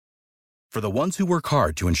For the ones who work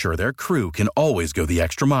hard to ensure their crew can always go the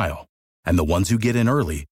extra mile, and the ones who get in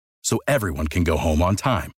early so everyone can go home on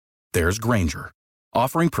time, there's Grainger,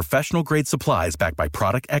 offering professional-grade supplies backed by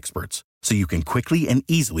product experts so you can quickly and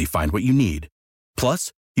easily find what you need.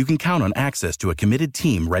 Plus, you can count on access to a committed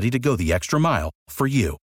team ready to go the extra mile for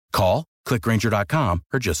you. Call, click Grainger.com,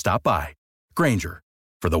 or just stop by. Grainger,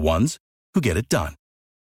 for the ones who get it done.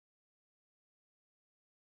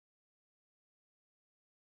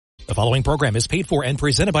 The following program is paid for and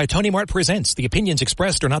presented by Tony Mart Presents. The opinions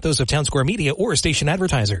expressed are not those of Town Square Media or station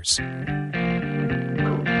advertisers.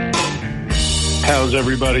 How's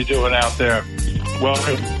everybody doing out there?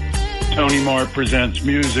 Welcome. Tony Mart Presents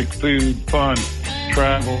music, food, fun,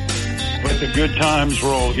 travel. Let the good times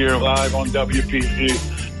roll here live on WPG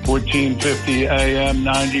 1450 AM,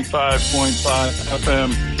 95.5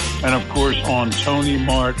 FM, and of course on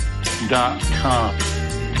TonyMart.com.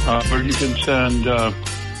 Where you can send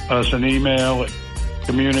us an email,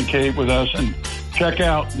 communicate with us, and check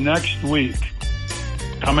out next week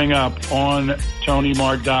coming up on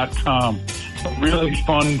TonyMart.com. A really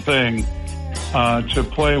fun thing to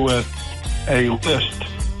play with, a list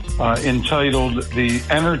entitled The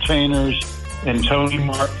Entertainers in Tony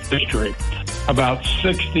Mart History. About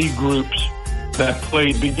 60 groups that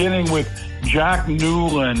played, beginning with Jack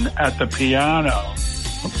Newland at the piano,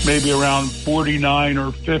 maybe around 49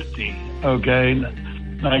 or 50, okay?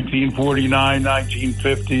 1949,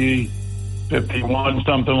 1950, 51,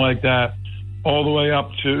 something like that, all the way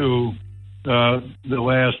up to the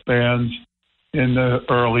last bands in the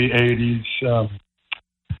early 80s.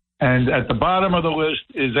 And at the bottom of the list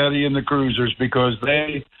is Eddie and the Cruisers, because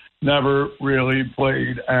they never really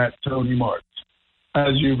played at Tony Mart's,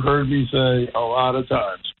 as you've heard me say a lot of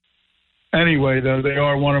times. Anyway, though, they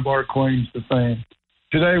are one of our claims to fame.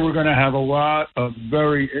 Today we're going to have a lot of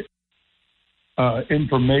very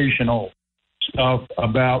informational stuff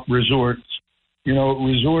about resorts. You know,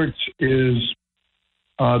 resorts is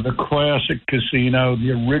the classic casino, the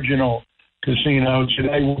original casino.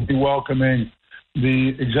 Today we'll be welcoming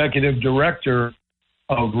the executive director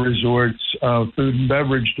of resorts, food and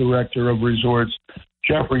beverage director of resorts,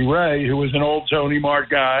 Jeffrey Ray, who was an old Tony Mart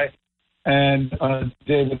guy, and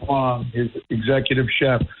David Wong, his executive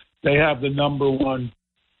chef. They have the number one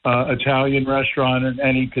Italian restaurant in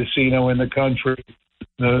any casino in the country,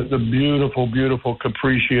 the beautiful, beautiful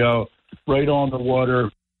Capriccio right on the water,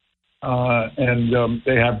 and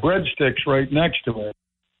they have breadsticks right next to it.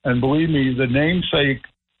 And believe me, the namesake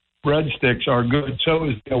breadsticks are good. So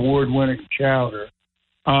is the award-winning chowder.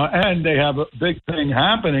 And they have a big thing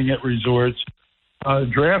happening at resorts,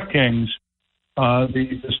 DraftKings,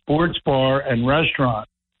 the sports bar and restaurant,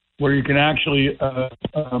 where you can actually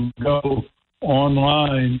go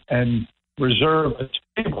online and reserve a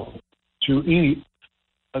table to eat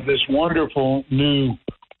this wonderful new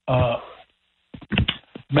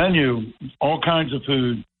menu, all kinds of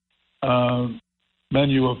food,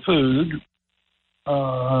 menu of food,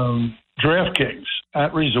 DraftKings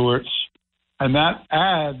at resorts, and that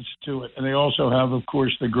adds to it. And they also have, of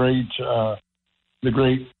course, the great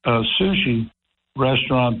sushi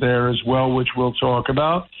restaurant there as well, which we'll talk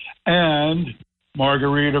about, and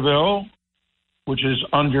Margaritaville, which is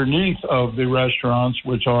underneath of the restaurants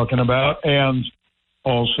we're talking about, and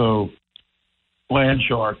also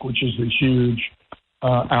Landshark, which is the huge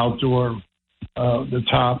outdoor, one of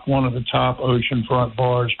the top oceanfront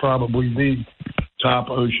bars, probably the top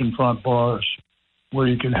oceanfront bars where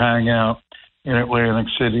you can hang out in Atlantic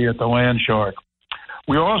City at the Landshark.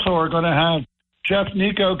 We also are going to have Chef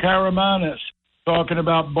Nico Karamanis talking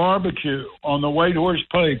about barbecue on the White Horse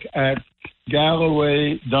Pike at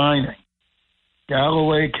Galloway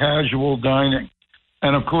Casual Dining.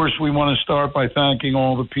 And, of course, we want to start by thanking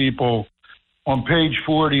all the people. On page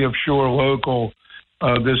 40 of Shore Local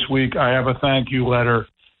this week, I have a thank you letter,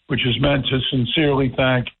 which is meant to sincerely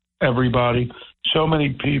thank everybody. So many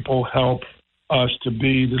people help us to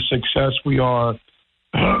be the success we are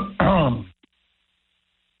and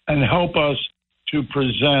help us to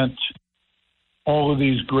present all of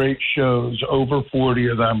these great shows, over 40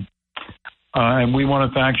 of them. And we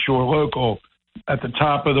want to thank Shore Local. At the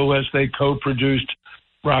top of the list, they co-produced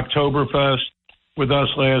Rocktoberfest with us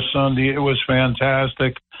last Sunday. It was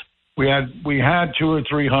fantastic. We had 200 or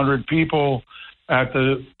 300 people at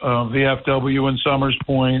the VFW in Summers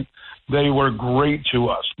Point. They were great to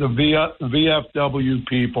us. The VFW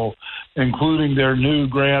people, including their new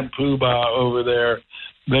Grand Poobah over there,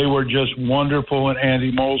 they were just wonderful. And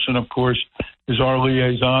Andy Molson, of course, is our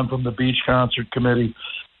liaison from the Beach Concert Committee.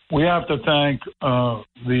 We have to thank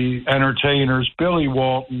the entertainers. Billy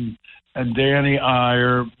Walton and Danny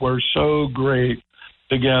Iyer were so great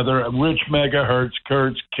together. Rich Megahertz,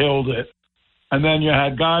 Kurtz killed it. And then you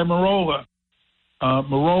had Guy Marollo,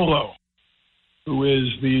 who is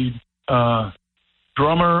the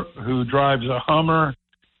drummer who drives a Hummer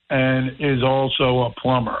and is also a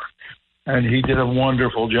plumber. And he did a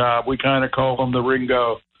wonderful job. We kind of call him the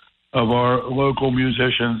Ringo of our local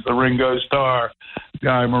musicians, the Ringo Starr,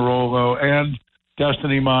 Guy Marollo. And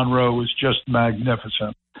Destiny Monroe was just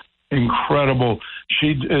magnificent, incredible.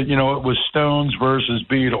 She, it was Stones versus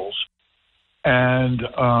Beatles. And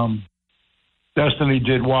Destiny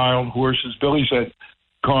did Wild Horses. Billy said,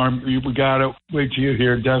 Carm, we got to wait till you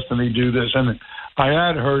hear Destiny do this. And I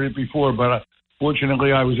had heard it before, but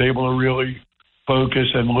fortunately I was able to really focus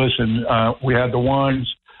and listen. We had the wines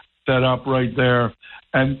set up right there.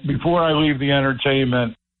 And before I leave the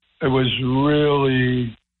entertainment, it was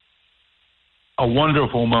really a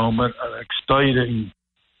wonderful moment, an exciting,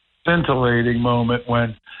 scintillating moment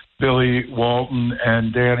when Billy Walton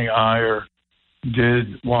and Danny Iyer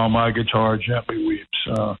did While My Guitar Gently Weeps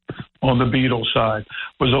on the Beatles side.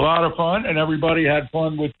 It was a lot of fun, and everybody had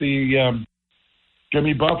fun with the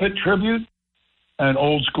Jimmy Buffett tribute, and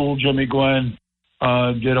old school Jimmy Glenn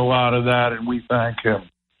did a lot of that, and we thank him.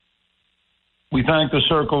 We thank the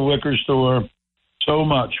Circle Liquor Store so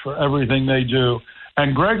much for everything they do.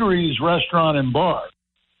 And Gregory's Restaurant and Bar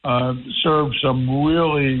served some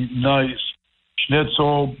really nice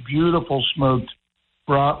schnitzel, beautiful smoked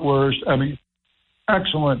bratwurst. I mean,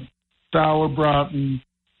 excellent sauerbraten,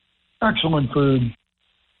 excellent food.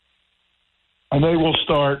 And they will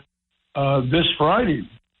start this Friday,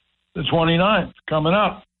 the 29th, coming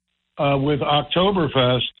up with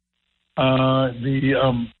Oktoberfest.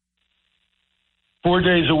 The 4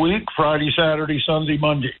 days a week, Friday, Saturday, Sunday,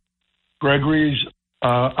 Monday. Gregory's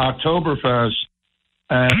Oktoberfest,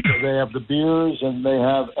 and they have the beers and they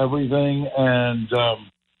have everything, and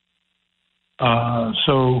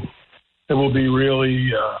so it will be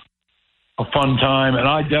really a fun time, and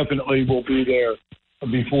I definitely will be there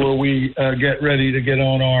before we get ready to get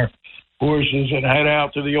on our horses and head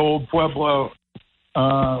out to the old Pueblo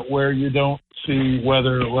where you don't see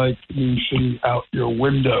weather like you see out your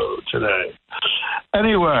window today.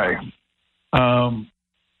 Anyway,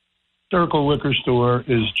 Circle Liquor Store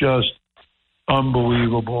is just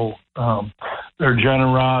unbelievable. Their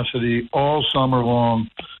generosity all summer long.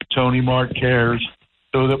 Tony Mart cares,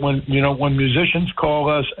 so that when musicians call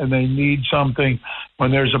us and they need something,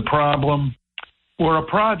 when there's a problem or a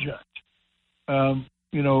project,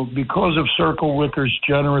 because of Circle Liquor's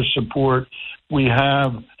generous support, we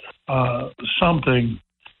have something.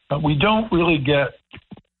 We don't really get.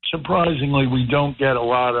 Surprisingly, we don't get a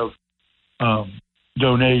lot of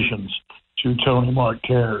donations to Tony Mart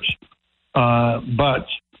Cares. But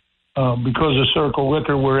because of Circle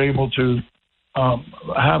Liquor, we're able to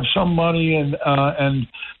have some money and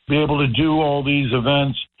be able to do all these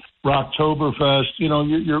events. Rocktoberfest,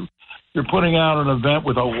 you're putting out an event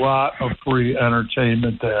with a lot of free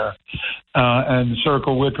entertainment there. And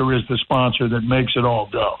Circle Liquor is the sponsor that makes it all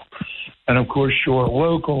go. And, of course, Shore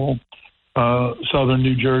Local, Southern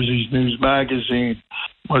New Jersey's News Magazine,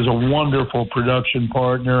 was a wonderful production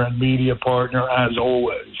partner and media partner, as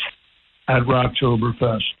always, at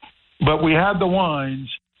Rocktoberfest. But we had the wines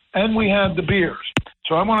and we had the beers.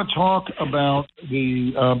 So I want to talk about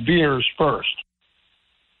the beers first.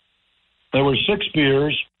 There were 6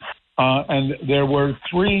 beers, and there were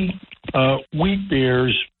 3 wheat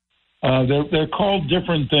beers. They're called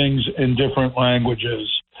different things in different languages.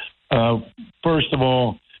 First of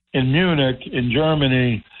all, in Munich, in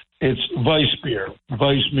Germany, it's Weissbier.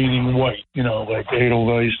 Weiss meaning white, like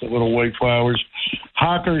Edelweiss, the little white flowers.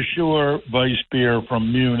 Hackerschur Weissbier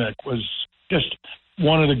from Munich was just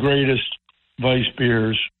one of the greatest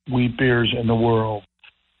Weissbiers, wheat beers in the world.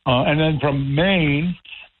 And then from Maine,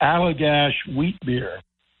 Allagash wheat beer.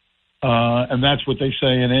 And that's what they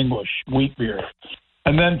say in English, wheat beer.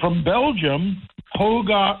 And then from Belgium,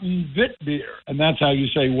 Hogaten Wit beer. And that's how you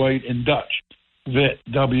say white in Dutch. Wit,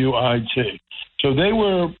 W-I-T. So they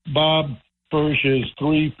were Bob Hirsch's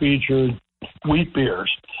 3 featured wheat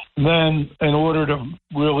beers. Then, in order to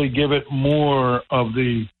really give it more of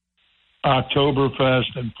the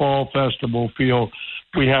Oktoberfest and Fall Festival feel,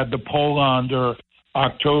 we had the Polander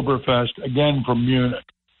Oktoberfest, again from Munich.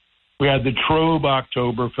 We had the Trobe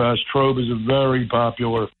Oktoberfest. Trobe is a very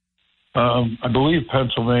popular, I believe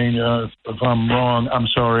Pennsylvania, if I'm wrong. I'm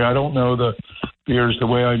sorry. I don't know the beers the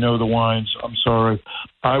way I know the wines. I'm sorry.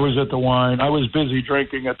 I was at the wine. I was busy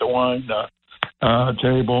drinking at the wine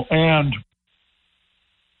table. And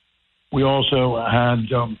we also had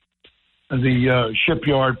the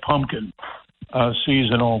Shipyard Pumpkin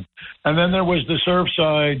seasonal. And then there was the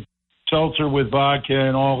Surfside seltzer with vodka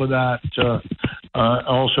and all of that,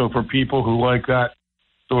 also for people who like that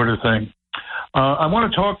sort of thing. I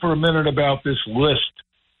want to talk for a minute about this list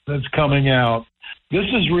that's coming out. This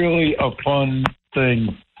is really a fun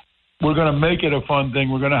thing. We're going to make it a fun thing.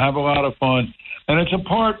 We're going to have a lot of fun. And it's a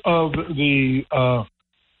part of the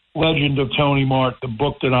Legend of Tony Mart, the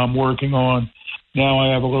book that I'm working on. Now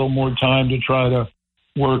I have a little more time to try to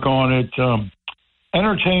work on it.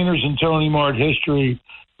 Entertainers in Tony Mart history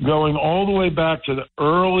going all the way back to the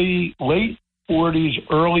late 40s,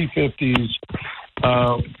 early 50s.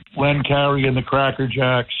 Len Carey and the Cracker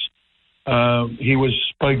Jacks. He was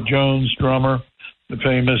Spike Jones' drummer, the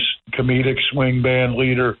famous comedic swing band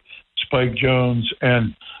leader, Spike Jones,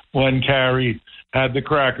 and Len Carey had the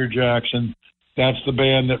Cracker Jacks, and that's the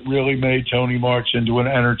band that really made Tony Mart's into an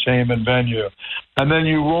entertainment venue. And then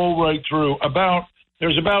you roll right through.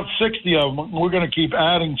 There's about 60 of them. We're going to keep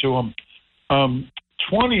adding to them.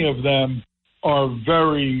 20 of them are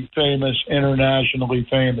very famous, internationally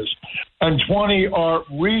famous, and 20 are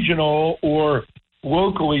regional or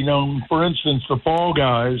locally known. For instance, the Fall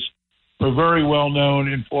Guys are very well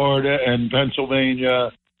known in Florida and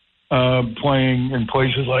Pennsylvania, playing in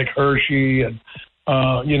places like Hershey and,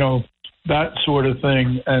 that sort of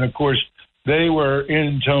thing. And, of course, they were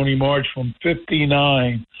in Tony Mart from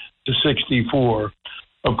 59 to 64.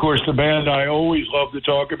 Of course, the band I always love to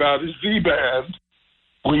talk about is the band,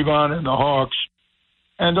 Levon and the Hawks,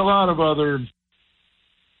 and a lot of other,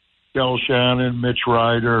 Del Shannon, Mitch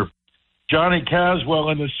Ryder, Johnny Caswell,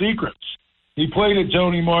 and the Secrets. He played at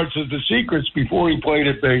Tony Mart's as the Secrets before he played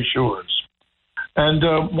at Bay Shores. And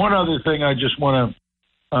one other thing I just want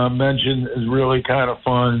to mention is really kind of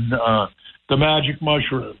fun, the Magic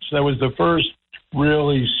Mushrooms. That was the first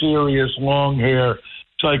really serious long hair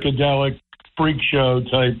psychedelic freak show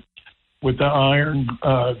type with the iron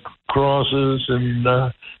crosses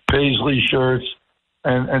and paisley shirts.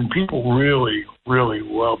 And people really, really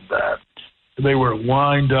loved that. They were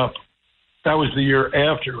lined up. That was the year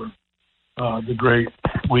after the great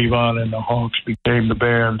Levon and the Hawks became the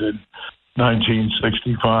band in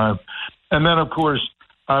 1965. And then, of course,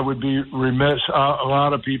 I would be remiss. A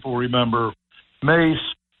lot of people remember Mace,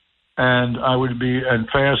 and and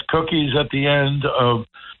Fast Cookies at the end of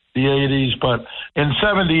the 80s. But in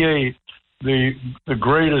 78, the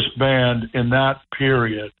greatest band in that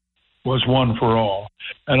period was One for All.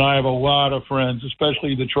 And I have a lot of friends,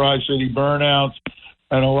 especially the Tri-City Burnouts,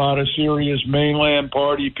 and a lot of serious mainland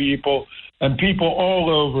party people and people all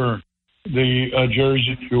over the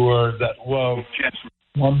Jersey Shore that love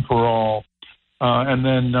One for All. And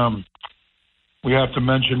then we have to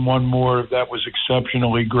mention one more that was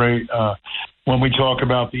exceptionally great. When we talk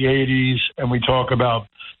about the 80s and we talk about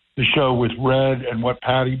the show with Red and what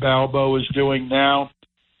Patty Balbo is doing now,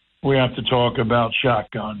 we have to talk about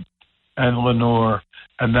Shotgun and Lenore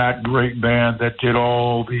and that great band that did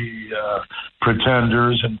all the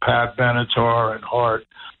Pretenders and Pat Benatar and Hart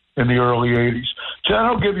in the early 80s. So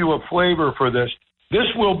that'll give you a flavor for this. This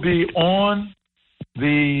will be on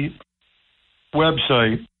the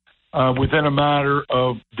website within a matter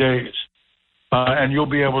of days, and you'll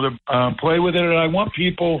be able to play with it. And I want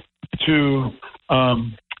people to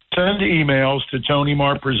send emails to Tony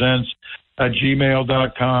Mart Presents at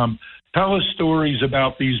gmail.com. Tell us stories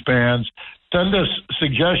about these bands. Send us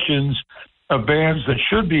suggestions of bands that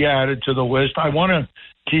should be added to the list. I want to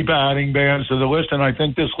keep adding bands to the list, and I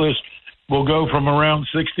think this list will go from around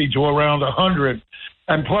 60 to around 100.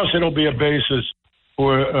 And plus, it'll be a basis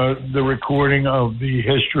for the recording of the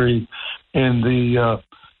history in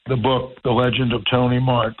the book, The Legend of Tony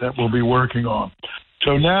Mart, that we'll be working on.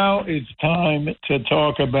 So now it's time to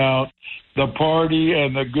talk about the party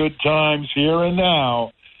and the good times here and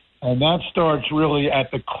now. And that starts really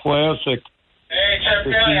at the classic. Hey, Chef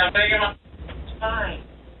Kelly, I'm taking my time.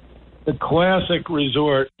 The classic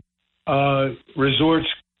resorts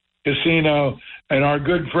casino, and our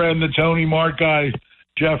good friend, the Tony Mart guy,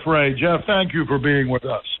 Jeff Ray. Jeff, thank you for being with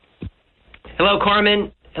us. Hello,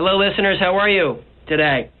 Carmen. Hello, listeners. How are you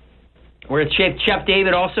today? We're with Chef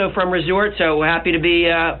David, also from Resort, so we're happy to be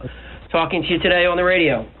talking to you today on the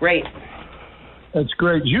radio. Great. That's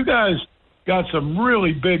great. You guys got some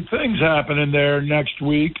really big things happening there next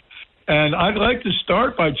week, and I'd like to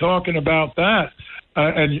start by talking about that.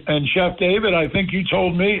 And Chef David, I think you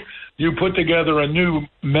told me you put together a new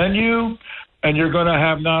menu, and you're going to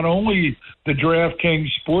have not only the DraftKings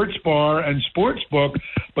Sports Bar and Sports Book,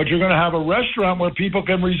 but you're going to have a restaurant where people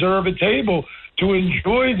can reserve a table to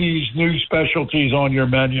enjoy these new specialties on your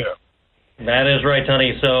menu. That is right,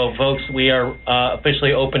 Tony. So, folks, we are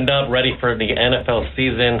officially opened up, ready for the NFL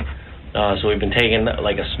season. So we've been taking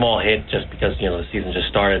like a small hit just because, the season just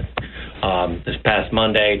started this past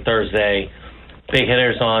Monday, Thursday, big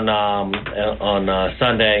hitters on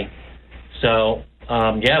Sunday. So,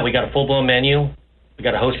 we got a full-blown menu. We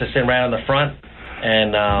got a hostess sitting right on the front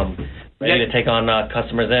and ready to take on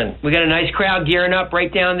customers in. We got a nice crowd gearing up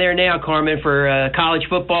right down there now, Carmen, for college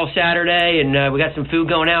football Saturday, and we got some food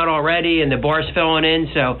going out already, and the bar's filling in.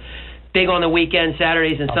 So big on the weekend,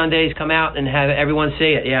 Saturdays and Sundays. Come out and have everyone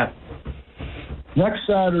see it, yeah. Next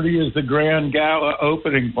Saturday is the Grand Gala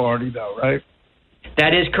opening party, though, right?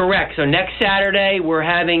 That is correct. So next Saturday we're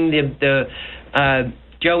having the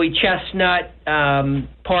Joey Chestnut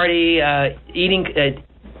party, eating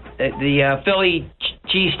the Philly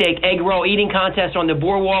cheesesteak egg roll eating contest on the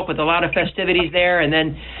boardwalk with a lot of festivities there, and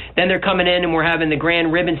then they're coming in and we're having the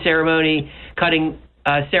grand ribbon ceremony, cutting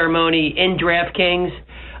ceremony in DraftKings,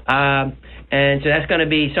 and so that's going to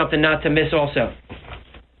be something not to miss also.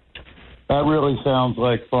 That really sounds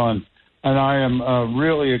like fun, and I am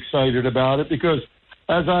really excited about it because,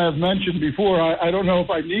 as I have mentioned before, I don't know if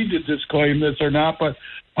I need to disclaim this or not, but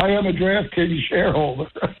I am a DraftKings shareholder.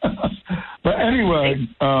 But anyway,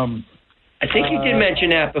 I think you did mention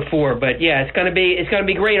that before, but yeah, it's gonna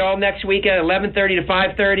be great all next weekend, 11:30 to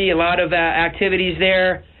 5:30. A lot of activities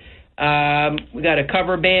there. We got a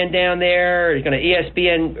cover band down there. There's going to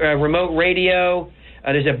ESPN remote radio.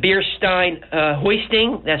 There's a beer stein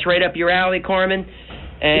hoisting. That's right up your alley, Carmen.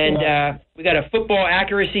 And we got a football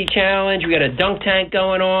accuracy challenge. We got a dunk tank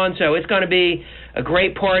going on. So it's going to be a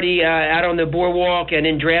great party out on the boardwalk and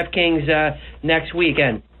in DraftKings next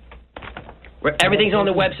weekend. Everything's on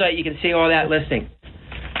the website. You can see all that listing.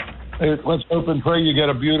 Let's hope and pray you get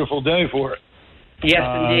a beautiful day for it. Yes,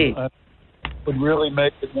 indeed. Would really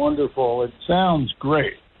make it wonderful. It sounds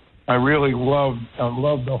great. I really love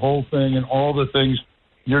the whole thing and all the things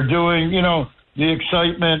you're doing. The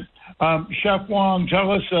excitement. Chef Wong,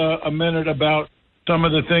 tell us a minute about some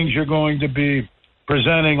of the things you're going to be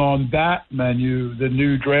presenting on that menu, the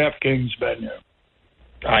new DraftKings menu.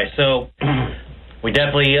 All right, so we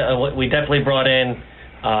definitely brought in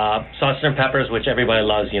sausage and peppers, which everybody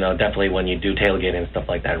loves. Definitely when you do tailgating and stuff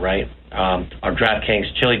like that, right? Our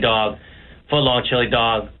DraftKings chili dog, foot-long chili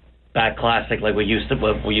dog, back classic like we used to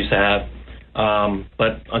have.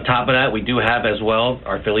 But on top of that, we do have as well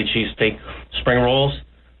our Philly cheesesteak spring rolls.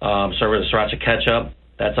 Served with sriracha ketchup.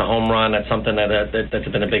 That's a home run. That's something that's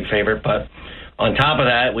been a big favorite. But on top of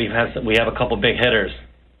that, we have a couple big hitters.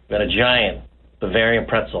 We got a giant Bavarian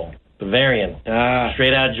pretzel. Bavarian,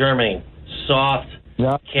 straight out of Germany, soft.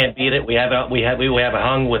 Yeah. Can't beat it. We have a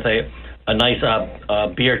hung with a nice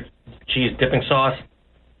beer cheese dipping sauce,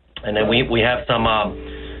 and then we have some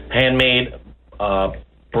handmade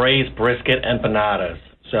braised brisket empanadas.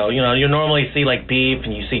 So you normally see like beef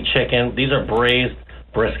and you see chicken. These are braised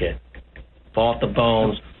brisket, fall off the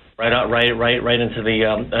bones, right into the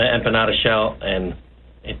empanada shell, and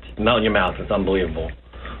it's melt in your mouth. It's unbelievable.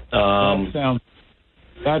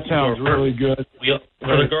 That sounds really good.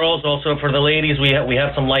 For the girls, also for the ladies, we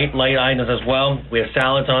have some light items as well. We have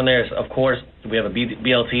salads on there, of course. We have a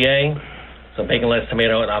BLTA, some bacon, lettuce,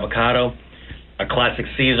 tomato, and avocado, a classic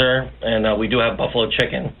Caesar, and we do have buffalo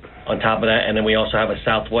chicken on top of that. And then we also have a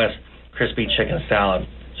Southwest crispy chicken salad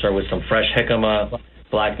served with some fresh jicama,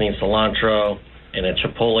 black bean cilantro, and a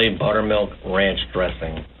chipotle buttermilk ranch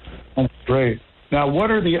dressing. That's great. Now,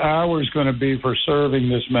 what are the hours going to be for serving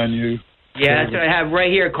this menu? Yeah, that's what I have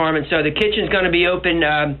right here, Carmen. So the kitchen's going to be open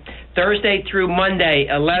Thursday through Monday,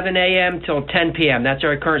 11 a.m. till 10 p.m. That's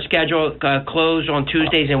our current schedule, closed on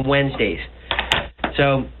Tuesdays and Wednesdays.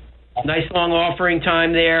 So nice long offering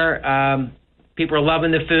time there. People are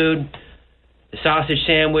loving the food. The sausage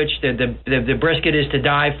sandwich, the brisket is to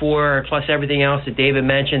die for, plus everything else that David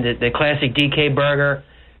mentioned, the classic DK burger.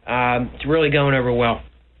 It's really going over well.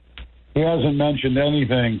 He hasn't mentioned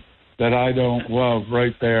anything that I don't love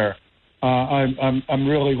right there. I'm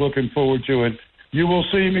really looking forward to it. You will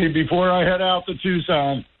see me before I head out to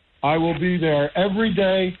Tucson. I will be there every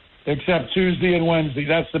day except Tuesday and Wednesday.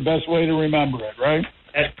 That's the best way to remember it, right?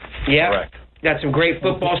 Yeah. Correct. Got some great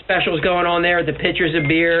football specials going on there. The pitchers of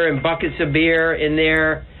beer and buckets of beer in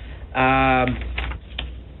there.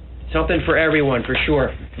 Something for everyone, for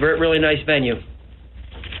sure. Really nice venue.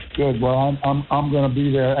 Good. Well, I'm going to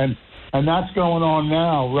be there, and that's going on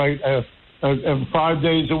now, right? 5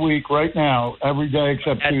 days a week, right now, every day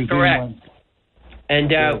except That's Tuesday correct. and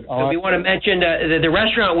Wednesday. And we want to mention the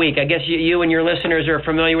restaurant week. I guess you and your listeners are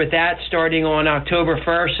familiar with that, starting on October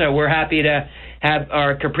 1st. So we're happy to have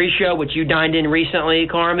our Capriccio, which you dined in recently,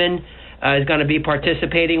 Carmen. is going to be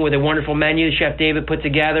participating with a wonderful menu Chef David put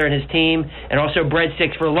together and his team, and also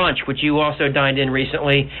breadsticks for lunch, which you also dined in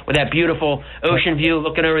recently with that beautiful ocean view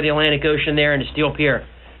looking over the Atlantic Ocean there in the Steel Pier.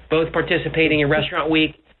 Both participating in Restaurant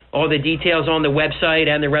Week. All the details on the website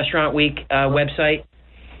and the Restaurant Week website.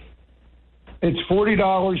 It's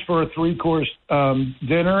 $40 for a 3-course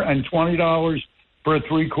dinner and $20 for a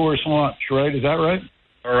 3-course lunch, right? Is that right?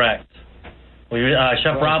 Correct.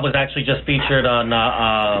 Chef Rob was actually just featured on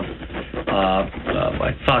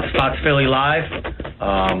Fox Philly Live.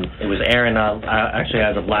 It was airing actually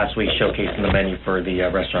as of last week, showcasing the menu for the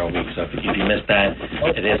Restaurant Week. So if you missed that,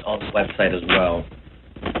 it is on the website as well.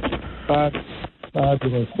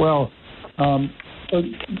 Fabulous. Well,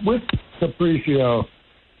 with Capriccio,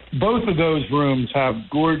 both of those rooms have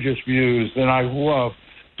gorgeous views, and I love.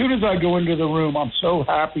 As soon as I go into the room, I'm so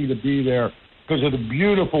happy to be there because of the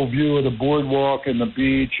beautiful view of the boardwalk and the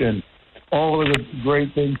beach and all of the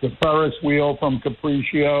great things, the Ferris wheel from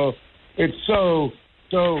Capriccio. It's so,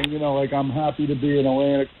 like I'm happy to be in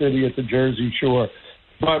Atlantic City at the Jersey Shore.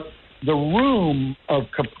 But the room of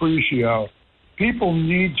Capriccio, people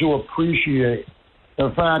need to appreciate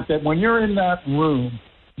the fact that when you're in that room,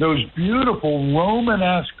 those beautiful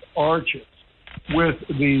Romanesque arches with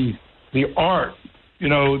the art,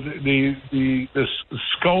 the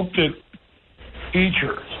sculpted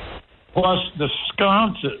features, plus the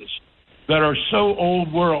sconces that are so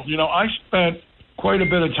old world. I spent quite a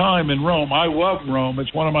bit of time in Rome. I love Rome.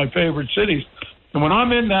 It's one of my favorite cities. And when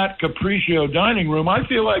I'm in that Capriccio dining room, I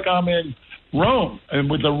feel like I'm in Rome. And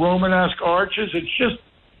with the Romanesque arches, it's just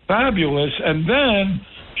fabulous. And then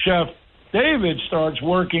Chef David starts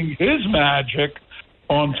working his magic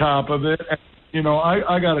on top of it. And,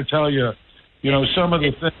 I got to tell you, some of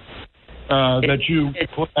the things that you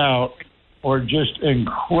put out are just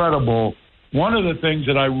incredible. One of the things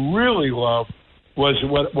that I really love was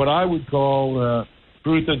what I would call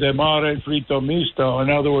fruta de mare frito misto. In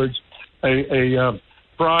other words, a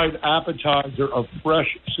fried appetizer of fresh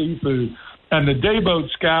seafood. And the dayboat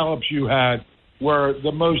scallops you had were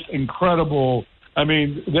the most incredible. I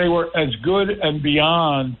mean, they were as good and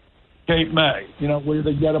beyond Cape May, where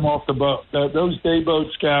they get them off the boat. Those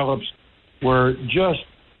dayboat scallops were just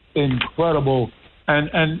incredible. And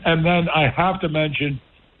then I have to mention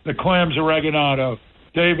the clams oregano.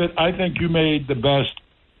 David, I think you made the best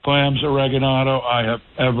clams oregano I have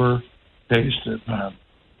ever tasted, man.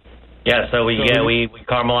 Yeah, so we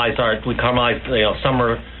caramelized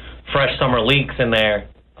fresh summer leeks in there.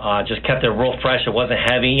 Just kept it real fresh. It wasn't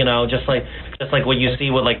heavy, just like what you see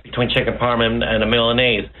with between chicken parm and a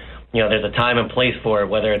Milanese. There's a time and place for it,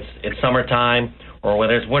 whether it's summertime or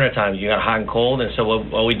whether it's wintertime. You got hot and cold, and so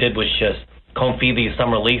what we did was just confit these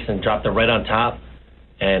summer leeks and dropped it right on top.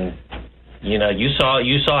 And you saw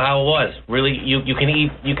how it was. Really, you can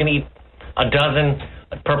eat a dozen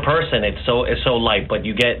per person. It's so light, but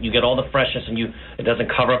you get all the freshness, and it doesn't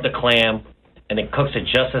cover up the clam, and it cooks it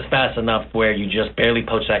just as fast enough where you just barely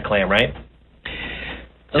poach that clam, right?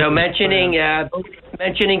 So mentioning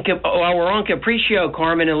while we're on Capriccio,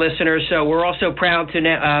 Carmen and listeners, so we're also proud to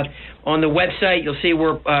on the website you'll see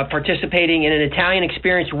we're participating in an Italian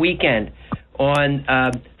Experience Weekend on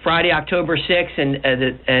Friday, October 6th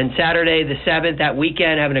and Saturday the 7th. That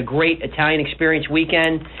weekend, having a great Italian Experience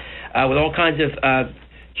Weekend with all kinds of.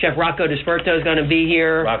 Chef Rocco Desperto is going to be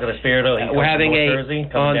here. Rocco Desperto. We're having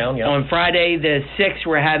on Friday the 6th.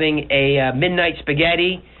 We're having a midnight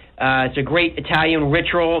spaghetti. It's a great Italian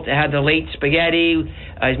ritual to have the late spaghetti.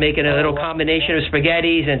 He's making a little combination of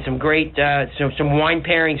spaghettis and some great some wine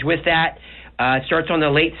pairings with that. It starts on the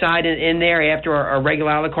late side in there after our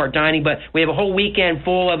regular a la carte dining, but we have a whole weekend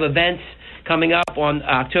full of events coming up on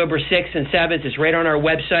October 6th and 7th. It's right on our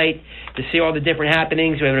website to see all the different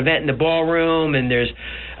happenings. We have an event in the ballroom, and there's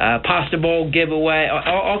pasta bowl giveaway,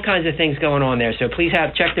 all kinds of things going on there. So please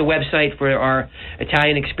check the website for our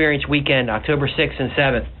Italian Experience Weekend, October 6th and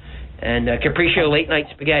 7th. And Capriccio Late Night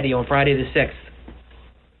Spaghetti on Friday the 6th.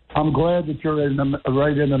 I'm glad that you're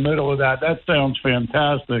right in the middle of that. That sounds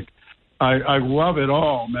fantastic. I love it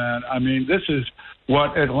all, man. I mean, this is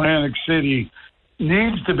what Atlantic City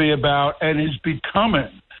needs to be about and is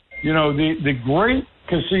becoming. The great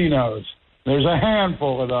casinos, there's a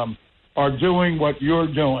handful of them, are doing what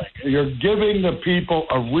you're doing. You're giving the people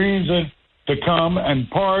a reason to come and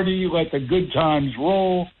party, let the good times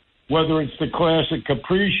roll, whether it's the classic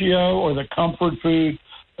Capriccio or the comfort food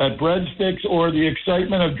at Breadsticks or the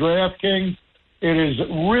excitement of DraftKings. It is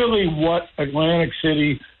really what Atlantic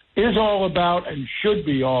City is all about and should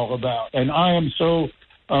be all about. And I am so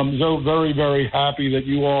very, very happy that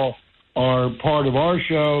you all are part of our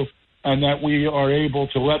show and that we are able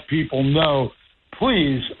to let people know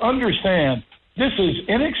please understand, this is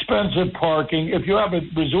inexpensive parking. If you have a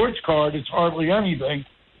resorts card, it's hardly anything.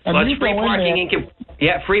 And it's free parking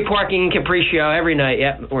free parking in Capriccio every night.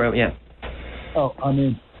 Yeah. Oh, I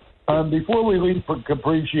mean, before we leave for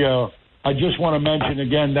Capriccio, I just want to mention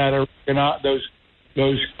again that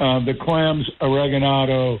the clams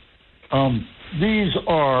oreganato. These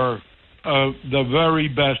are the very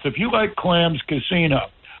best. If you like Clams Casino,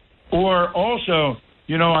 or also,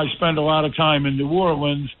 I spend a lot of time in New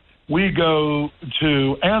Orleans. We go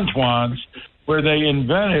to Antoine's, where they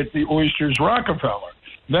invented the Oysters Rockefeller.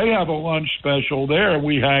 They have a lunch special there.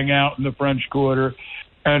 We hang out in the French Quarter,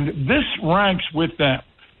 and this ranks with them.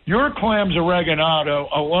 Your Clams Oreganato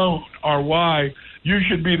alone are why you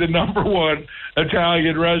should be the number one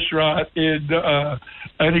Italian restaurant in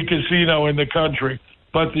any casino in the country.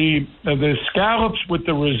 But the scallops with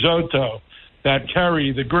the risotto that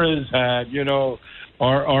Terry, the Grizz, had,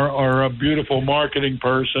 are a beautiful marketing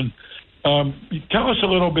person. Tell us a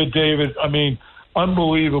little bit, David. I mean,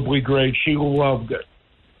 unbelievably great. She loved it.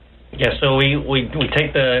 Yeah, so we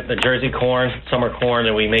take the Jersey corn, summer corn,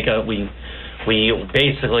 and we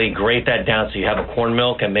basically grate that down so you have a corn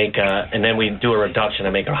milk and then we do a reduction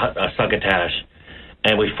and make a succotash,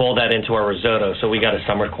 and we fold that into our risotto. So we got a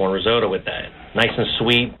summer corn risotto with that, nice and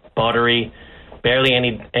sweet, buttery, barely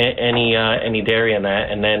any dairy in that,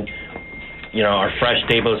 and then our fresh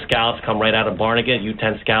Dabo scallops come right out of Barnegat,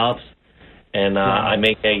 U10 scallops, and I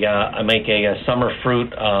make a summer fruit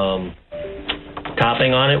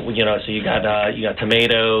topping on it. So you got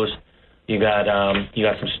tomatoes, you got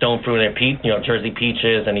some stone fruit and Jersey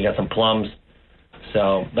peaches, and you got some plums.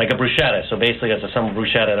 So like a bruschetta. So basically, it's a summer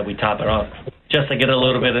bruschetta that we top it off just to get a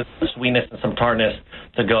little bit of sweetness and some tartness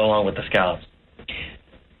to go along with the scallops.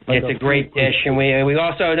 It's a great dish, and we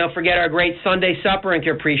also don't forget our great Sunday supper in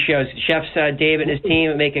Capriccio. Chefs David and his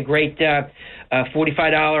team make a great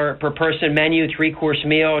 $45 per person menu, 3-course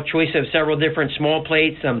meal, a choice of several different small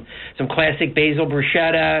plates, some classic basil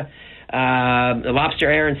bruschetta, a lobster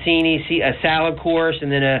arancini, a salad course,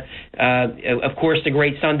 and then of course the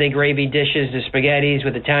great Sunday gravy dishes, the spaghettis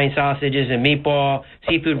with Italian sausages and meatball,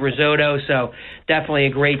 seafood risotto. So definitely a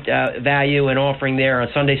great value and offering there on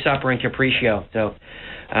Sunday supper in Capriccio. So.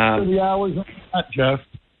 The hours on that, Jeff?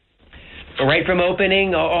 Right from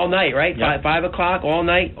opening all night, right? Yep. 5 o'clock all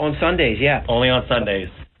night on Sundays, yeah. Only on Sundays.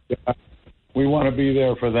 Yeah. We want to be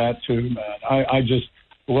there for that too, man. I just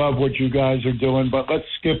love what you guys are doing, but let's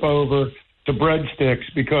skip over to breadsticks,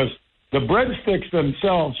 because the breadsticks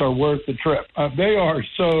themselves are worth the trip. They are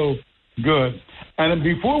so good. And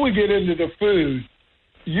before we get into the food,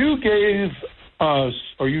 you gave us,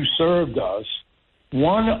 or you served us,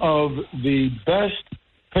 one of the best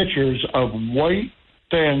pitchers of white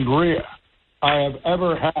sangria I have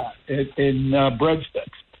ever had in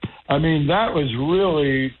breadsticks. I mean, that was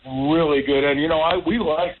really, really good. And,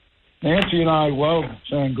 Nancy and I love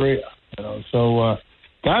sangria, so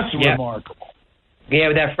that's remarkable. Yeah,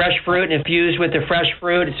 with that fresh fruit infused with the fresh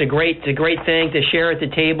fruit, it's a great thing to share at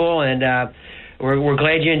the table, and we're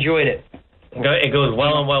glad you enjoyed it. It goes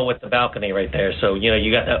well and well with the balcony right there. So, you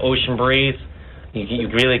got that ocean breeze. You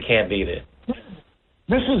really can't beat it.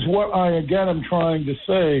 This is what I, again, am trying to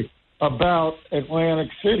say about Atlantic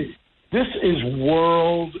City. This is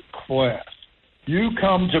world class. You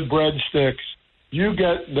come to Breadsticks, you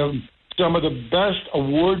get some of the best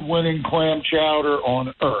award-winning clam chowder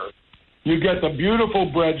on earth. You get the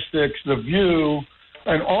beautiful breadsticks, the view,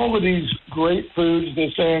 and all of these great foods, the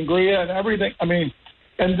sangria and everything. I mean,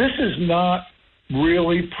 and this is not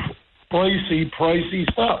really pricey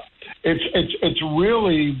stuff. It's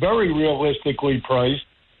really very realistically priced,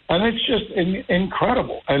 and it's just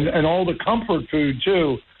incredible. And all the comfort food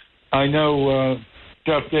too. I know,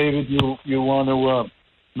 Chef David, you want to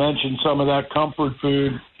mention some of that comfort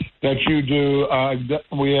food that you do.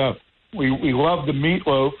 We love the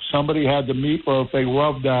meatloaf. Somebody had the meatloaf. They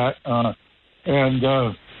loved that,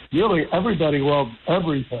 and really everybody loved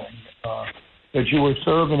everything that you were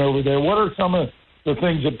serving over there. What are some of the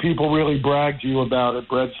things that people really brag to you about at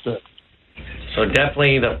Breadsticks? So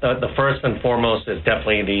definitely the first and foremost is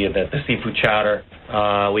definitely the seafood chowder.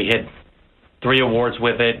 We hit 3 awards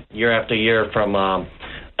with it year after year, from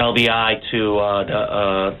LBI to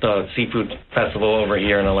the seafood festival over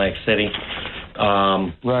here in Atlantic City.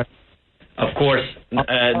 Right. Of course,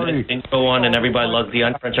 and go on, and everybody loves the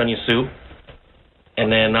French onion soup. And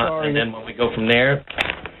then when we go from there,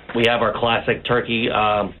 we have our classic turkey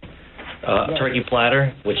turkey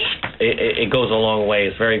platter, which it goes a long way.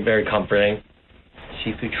 It's very, very comforting.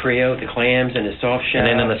 Seafood trio, the clams and the soft shell. And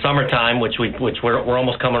then in the summertime, which we're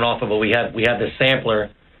almost coming off of, but we had this sampler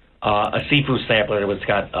a seafood sampler. It's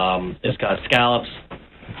got scallops,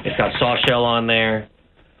 it's got soft shell on there.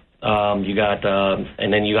 You got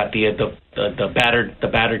and then you got the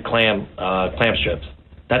battered clam strips.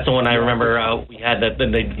 That's the one I remember we had the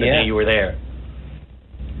day you were there.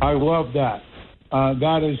 I love that.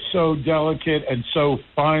 That is so delicate and so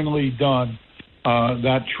finely done.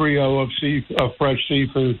 That trio of fresh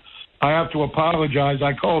seafood. I have to apologize.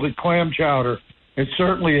 I called it clam chowder. It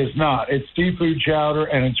certainly is not. It's seafood chowder,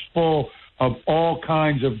 and it's full of all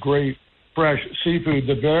kinds of great fresh seafood.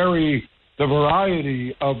 The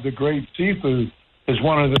variety of the great seafood is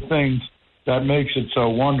one of the things that makes it so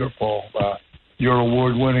wonderful. Your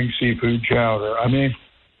award-winning seafood chowder. I mean,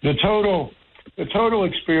 the total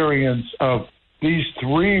experience of these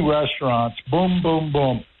three restaurants, boom, boom,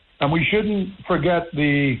 boom. And we shouldn't forget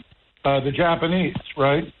the Japanese,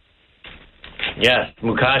 right? Yes,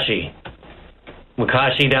 Mukashi.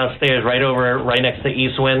 Mukashi downstairs, right next to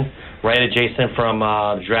Eastwind, right adjacent from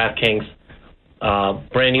DraftKings.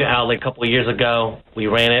 Brand new outlet a couple of years ago. We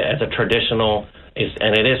ran it as a traditional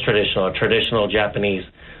Japanese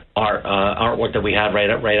artwork that we have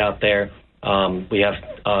right out there. We have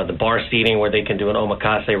the bar seating where they can do an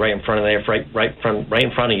omakase right in front of there, right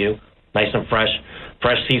in front of you, nice and fresh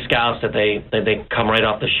sea scallops that they come right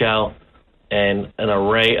off the shell, and an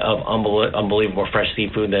array of unbelievable fresh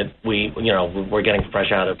seafood that we're getting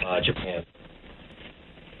fresh out of Japan.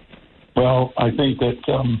 Well, I think that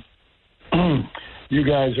you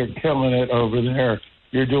guys are killing it over there.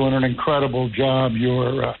 You're doing an incredible job.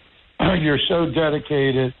 You're so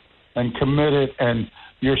dedicated and committed, and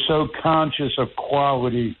you're so conscious of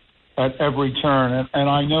quality at every turn. And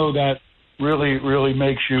I know that really, really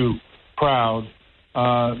makes you proud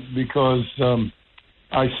because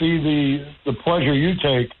I see the pleasure you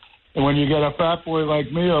take when you get a fat boy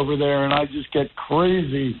like me over there, and I just get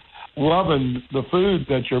crazy loving the food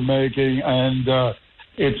that you're making, and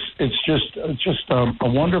it's just a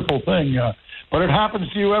wonderful thing. But it happens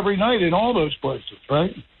to you every night in all those places,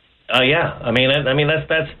 right? Yeah. I mean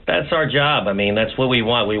that's our job. I mean, that's what we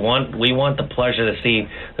want. We want the pleasure to see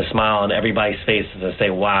the smile on everybody's faces and say,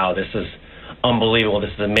 "Wow, this is unbelievable.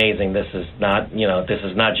 This is amazing. This is not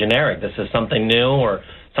generic. This is something new or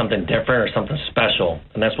something different or something special."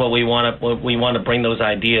 And that's what we want to bring those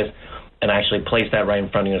ideas and actually place that right in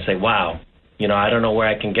front of you and say, "Wow, I don't know where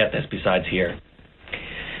I can get this besides here."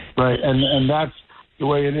 Right, and that's the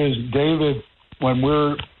way it is, David. When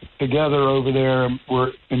we're together over there and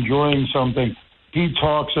we're enjoying something, he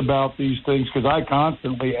talks about these things because I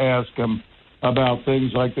constantly ask him about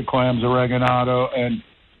things like the clams oreganato. And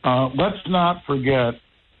let's not forget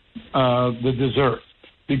the dessert,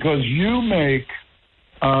 because you make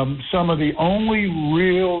some of the only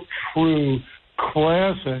real, true,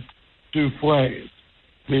 classic souffles.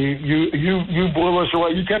 You blew us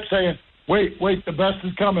away. You kept saying, wait, the best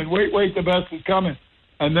is coming. Wait, the best is coming.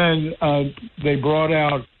 And then they brought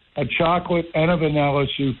out a chocolate and a vanilla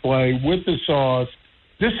souffle with the sauce.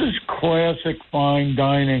 This is classic fine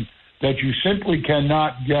dining that you simply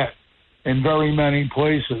cannot get in very many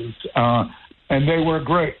places, and they were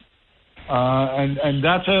great. And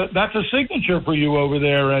that's a signature for you over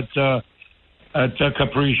there at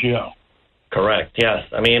Capriccio. Correct. Yes.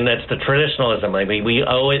 I mean, that's the traditionalism. I mean, we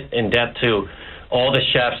owe it in debt to all the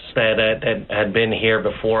chefs that had been here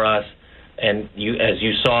before us. And as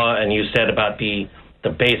you saw and you said about the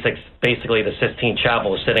basics, basically the Sistine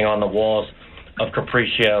Chapel is sitting on the walls of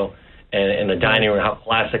Capriccio and in the dining room, how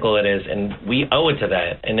classical it is, and we owe it to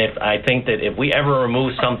that. And I think that if we ever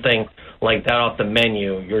remove something like that off the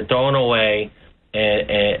menu, you're throwing away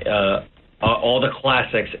all the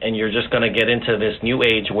classics, and you're just going to get into this new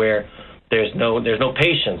age where there's no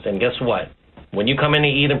patience. And guess what? When you come in to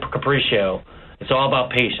eat in Capriccio, it's all about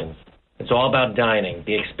patience. It's all about dining,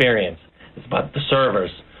 the experience. It's about the servers,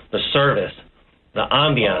 the service, the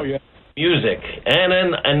ambiance, music,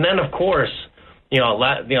 and then of course, your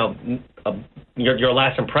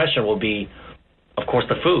last impression will be, of course,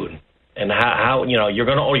 the food, and how you're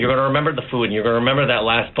gonna remember the food, and you're gonna remember that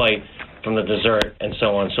last bite from the dessert, and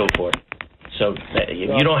so on and so forth. So if you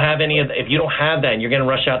don't have that, and you're gonna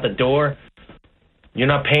rush out the door, you're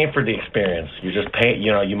not paying for the experience. You're just paying.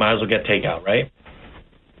 You might as well get takeout, right?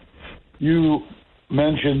 You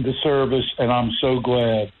mentioned the service, and I'm so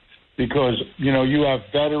glad, because you have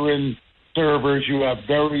veteran servers, you have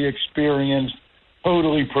very experienced,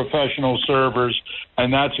 totally professional servers,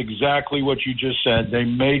 and that's exactly what you just said. They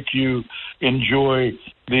make you enjoy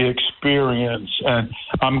the experience, and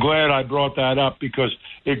I'm glad I brought that up because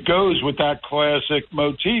it goes with that classic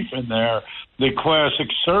motif in there, the classic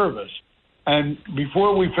service. And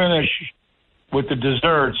before we finish with the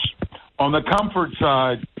desserts, on the comfort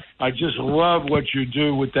side, I just love what you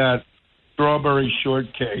do with that strawberry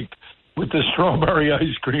shortcake, with the strawberry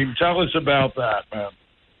ice cream. Tell us about that, man.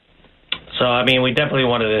 So, I mean, we definitely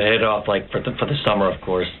wanted to hit it off, like, for the summer, of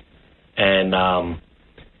course. And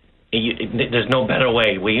there's no better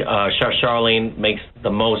way. Chef Charlene makes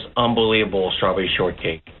the most unbelievable strawberry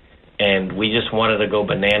shortcake. And we just wanted to go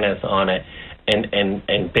bananas on it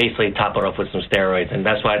and basically top it off with some steroids. And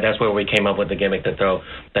that's where we came up with the gimmick to throw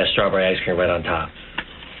that strawberry ice cream right on top.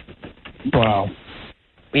 Wow.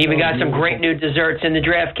 We even got some great new desserts in the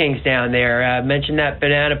DraftKings down there. Mention that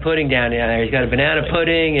banana pudding down there. He's got a banana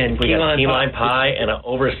pudding and key lime pie and an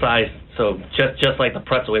oversized. So just like the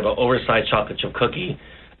pretzel, we have an oversized chocolate chip cookie.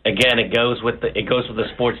 Again, it goes with the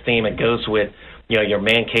sports theme. It goes with your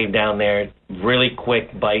man cave down there. Really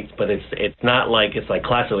quick bites, but it's not like it's like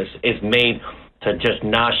classic. It's made to just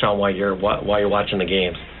nosh on while you're watching the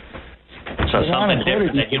games. So something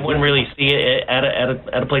different that you wouldn't really see it at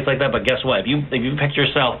a place like that. But guess what? If you picture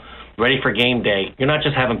yourself ready for game day, you're not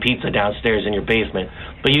just having pizza downstairs in your basement,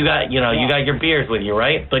 but you got you got your beers with you,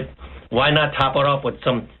 right? But why not top it off with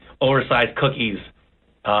some oversized cookies,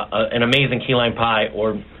 an amazing key lime pie,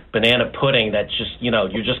 or banana pudding that's just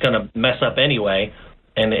you're just gonna mess up anyway,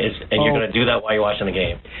 and you're gonna do that while you're watching the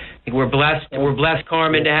game. We're blessed,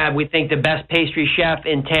 Carmen, to have, we think, the best pastry chef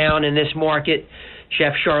in town in this market.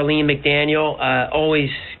 Chef Charlene McDaniel, always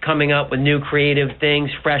coming up with new creative things,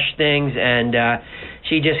 fresh things, and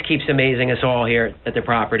she just keeps amazing us all here at the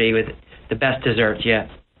property with the best desserts yet.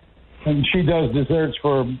 And she does desserts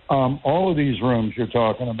for all of these rooms you're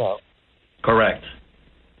talking about. Correct.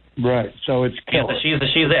 Right. So it's killer. Yeah,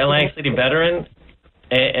 she's the Atlantic City veteran,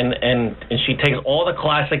 and she takes all the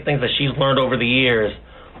classic things that she's learned over the years,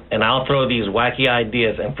 and I'll throw these wacky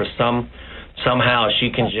ideas, and for somehow she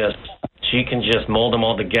can just mold them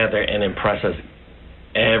all together and impress us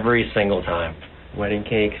every single time. Wedding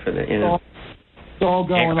cake for the It's all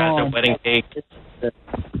going on. Wedding cake.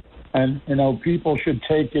 And people should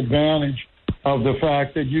take advantage of the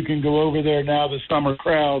fact that you can go over there now. The summer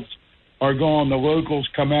crowds are gone. The locals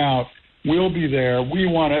come out. We'll be there. We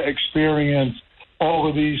want to experience all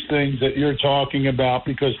of these things that you're talking about,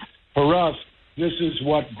 because for us, this is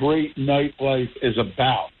what great nightlife is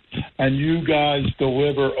about. And you guys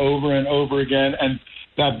deliver over and over again. And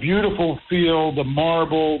that beautiful feel, the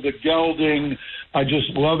marble, the gelding, I just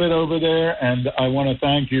love it over there. And I want to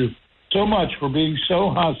thank you so much for being so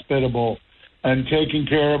hospitable and taking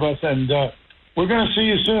care of us. And we're going to see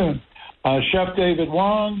you soon. Chef David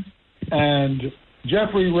Wong and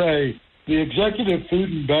Jeffrey Ray, the Executive Food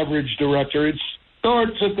and Beverage Director. It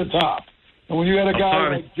starts at the top. And when you got a guy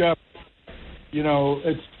like Jeff,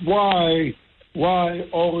 it's why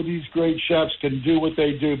all of these great chefs can do what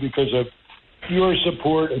they do, because of your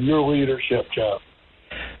support and your leadership, Jeff.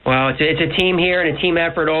 Well, it's a team here and a team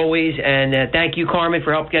effort always, and thank you, Carmen,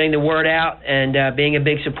 for help getting the word out and being a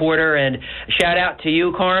big supporter. And a shout out to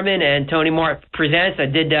you, Carmen, and Tony Mart Presents. I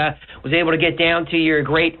was able to get down to your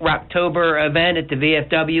great Rocktober event at the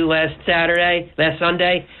VFW last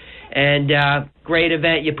Sunday, and great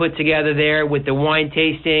event you put together there with the wine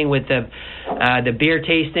tasting, with the beer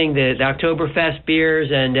tasting, the Oktoberfest beers,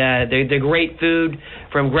 and the great food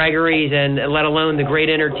from Gregory's, and let alone the great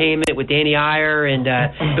entertainment with Danny Iyer and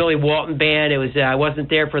Billy Walton Band. It was I wasn't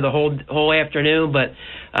there for the whole afternoon, but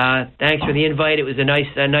thanks for the invite. It was a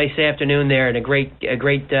nice afternoon there and a great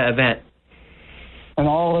event. And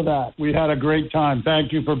all of that, we had a great time.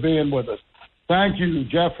 Thank you for being with us. Thank you,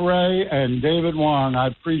 Jeff Ray and David Wong. I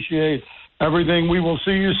appreciate everything. We will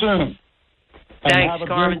see you soon. Thanks,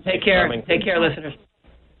 Carmen. Take care. Take care, listeners.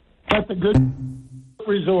 At the Good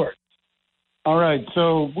Resort. All right,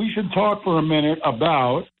 so we should talk for a minute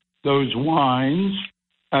about those wines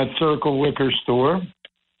at Circle Liquor Store.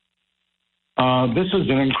 This is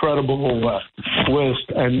an incredible list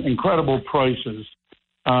and incredible prices,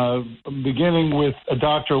 beginning with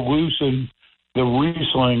Dr. Lucen, the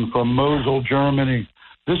Riesling from Mosel, Germany.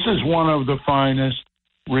 This is one of the finest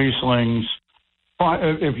Rieslings.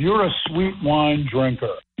 If you're a sweet wine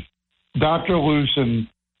drinker, Dr. Lucen,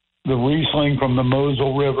 the Riesling from the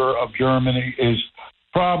Mosel River of Germany, is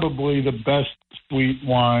probably the best sweet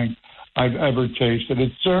wine I've ever tasted.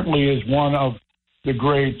 It certainly is one of the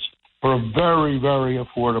greats for a very, very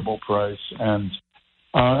affordable price.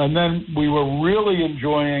 And then we were really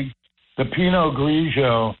enjoying the Pinot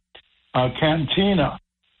Grigio Cantina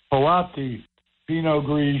Pilati Pinot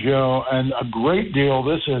Grigio, and a great deal.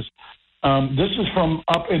 This is from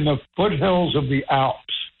up in the foothills of the Alps,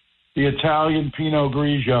 the Italian Pinot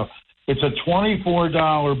Grigio. It's a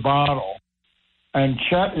 $24 bottle, and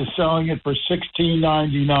Chet is selling it for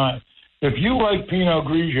 $16.99. If you like Pinot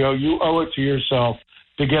Grigio, you owe it to yourself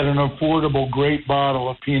to get an affordable, great bottle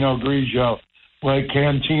of Pinot Grigio like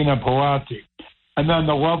Cantina Pirati. And then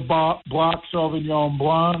the Love Block Sauvignon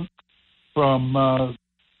Blanc from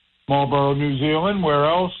Marlborough, New Zealand. Where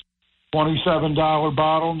else? $27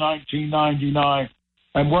 bottle, $19.99.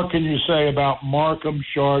 And what can you say about Markham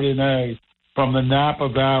Chardonnay from the Napa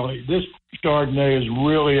Valley? This Chardonnay is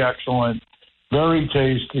really excellent, very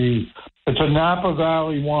tasty. It's a Napa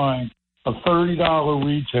Valley wine, a $30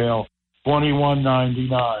 retail,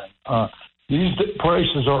 $21.99. These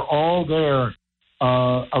prices are all there,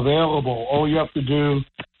 available. All you have to do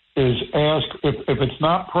is ask. If it's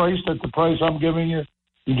not priced at the price I'm giving you,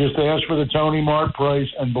 you just ask for the Tony Mart price,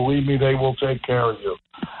 and believe me, they will take care of you.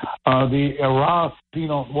 The Arath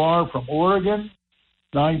Pinot Noir from Oregon,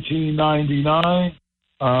 $19.99.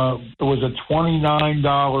 It was a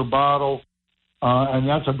 $29 bottle, and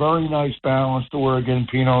that's a very nice balanced Oregon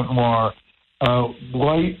Pinot Noir.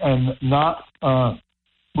 Light and not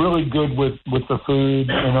really good with the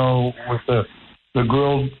food, with the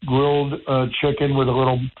grilled chicken with a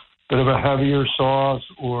little bit of a heavier sauce,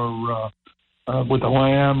 or with the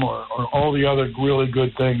lamb, or all the other really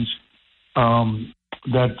good things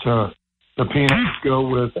that the peanuts go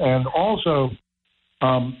with. And also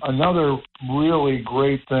another really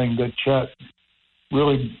great thing that Chet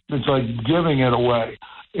really, it's like giving it away.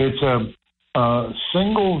 It's a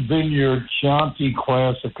single vineyard Chianti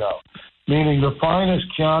Classico, meaning the finest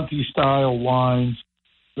Chianti style wines,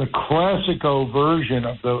 the Classico version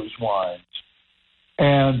of those wines.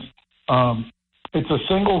 And it's a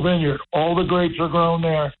single vineyard. All the grapes are grown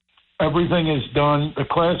there. Everything is done. The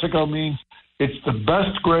Classico means it's the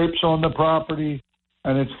best grapes on the property,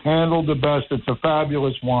 and it's handled the best. It's a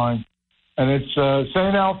fabulous wine. And it's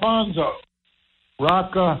St. Alfonso,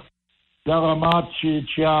 Rocca della Maci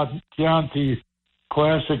Chianti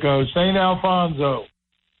Classico, St. Alfonso.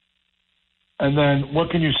 And then what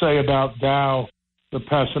can you say about Dow, the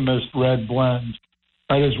Pessimist Red Blend?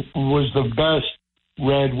 That was the best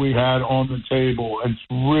red we had on the table. It's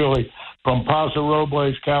really from Paso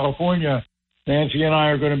Robles, California. Nancy and I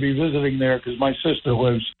are going to be visiting there because my sister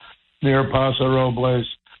lives near Paso Robles.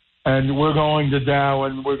 And we're going to Dow,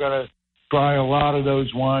 and we're going to try a lot of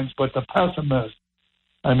those wines. But the Pessimist,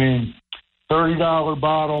 I mean, $30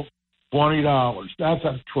 bottle, $20. That's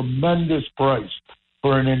a tremendous price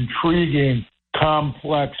for an intriguing,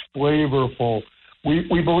 complex, flavorful.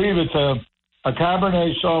 We believe it's a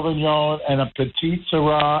Cabernet Sauvignon and a Petit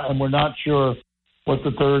Syrah, and we're not sure what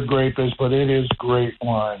the third grape is, but it is great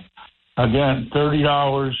wine. Again,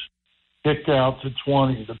 $30 kicked out to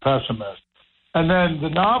 $20, the Pessimist. And then the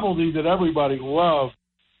novelty that everybody loved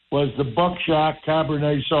was the Buckshot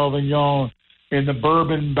Cabernet Sauvignon in the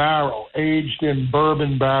bourbon barrel, aged in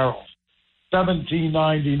bourbon barrels,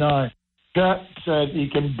 $17.99. Chet said he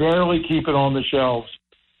can barely keep it on the shelves.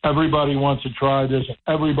 Everybody wants to try this.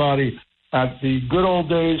 Everybody at the Good Old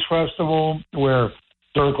Days Festival, where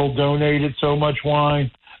Circle donated so much wine,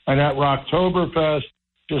 and at Rocktoberfest,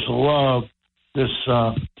 just love this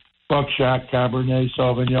Buckshot Cabernet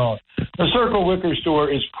Sauvignon. The Circle Liquor Store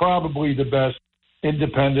is probably the best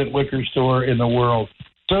independent liquor store in the world,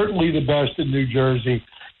 certainly the best in New Jersey.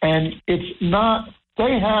 And it's not,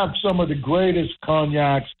 they have some of the greatest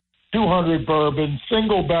cognacs, 200 bourbons,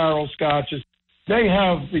 single barrel scotches. They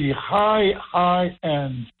have the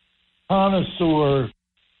high-end connoisseur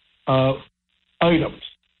items.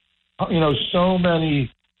 So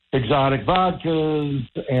many exotic vodkas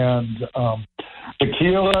and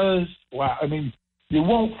tequilas. Wow. I mean, you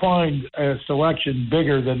won't find a selection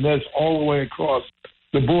bigger than this all the way across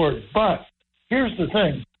the board. But here's the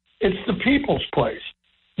thing. It's the people's place.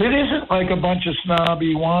 It isn't like a bunch of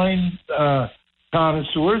snobby wine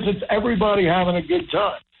connoisseurs. It's everybody having a good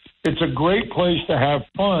time. It's a great place to have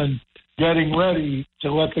fun getting ready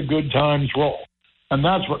to let the good times roll. And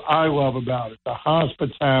that's what I love about it, the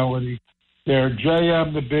hospitality. There,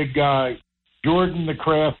 JM, the big guy, Jordan, the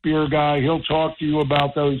craft beer guy, he'll talk to you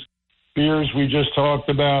about those beers we just talked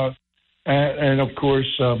about. And of course,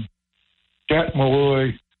 Chet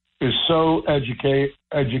Malloy is so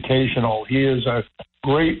educational. He is a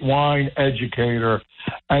great wine educator,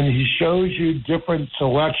 and he shows you different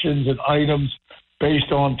selections and items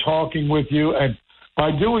based on talking with you. And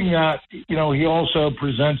by doing that, he also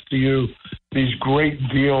presents to you these great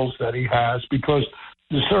deals that he has, because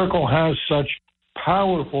the Circle has such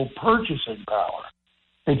powerful purchasing power.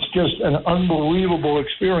 It's just an unbelievable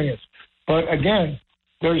experience. But again,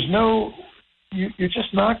 there's no, you're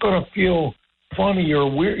just not going to feel funny or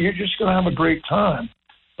weird. You're just going to have a great time.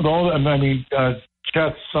 With all,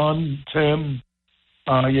 Chet's son, Tim,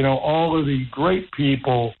 all of the great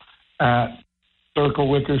people at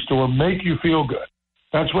Circle Liquor Store make you feel good.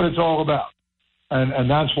 That's what it's all about. And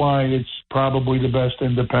that's why it's probably the best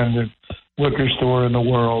independent liquor store in the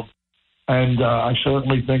world. And I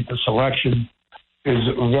certainly think the selection is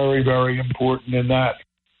very, very important in that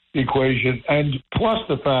equation. And plus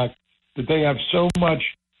the fact that they have so much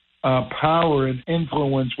power and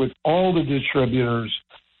influence with all the distributors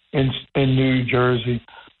in New Jersey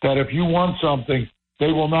that if you want something,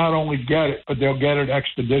 they will not only get it, but they'll get it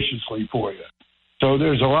expeditiously for you. So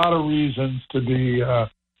there's a lot of reasons to be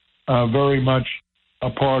very much a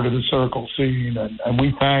part of the Circle scene, and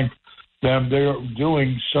we thank them. They're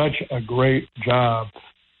doing such a great job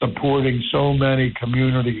supporting so many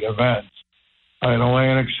community events in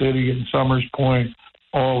Atlantic City and Summers Point,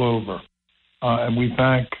 all over. And we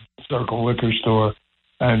thank Circle Liquor Store.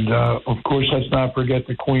 And, of course, let's not forget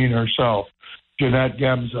the Queen herself, Jeanette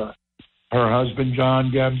Gemza, her husband,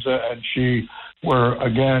 John Gemza, and she were,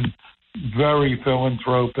 again, very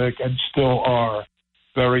philanthropic and still are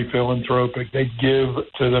very philanthropic. They give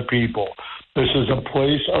to the people. This is a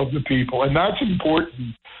place of the people, and that's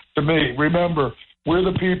important to me. Remember, we're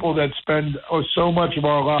the people that spend so much of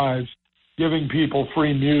our lives giving people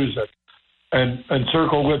free music, and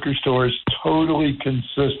Circle Liquor Store is totally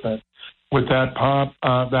consistent with that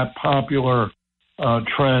popular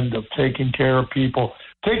trend of taking care of people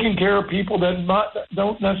that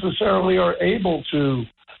don't necessarily are able to,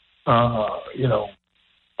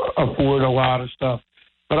 afford a lot of stuff.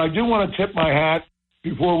 But I do want to tip my hat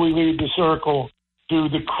before we leave the Circle to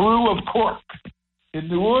the Crew of Cork. In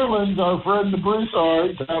New Orleans, our friend the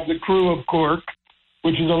Broussards have the Crew of Cork,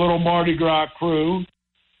 which is a little Mardi Gras crew.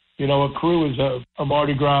 You know, a crew is a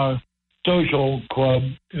Mardi Gras social club,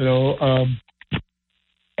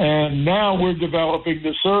 and now we're developing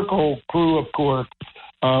the Circle Crew of Cork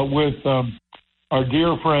with our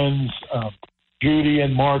dear friends Judy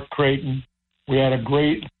and Mark Creighton. We had a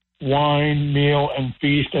great wine, meal, and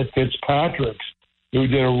feast at Fitzpatrick's, who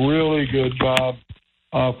did a really good job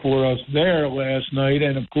for us there last night.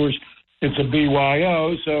 And, of course, it's a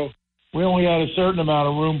BYO, so we only had a certain amount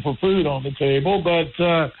of room for food on the table. But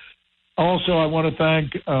also I want to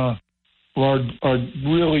thank our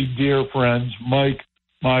really dear friends, Mike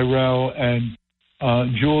Myrell and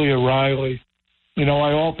Julia Riley. You know,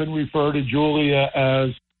 I often refer to Julia as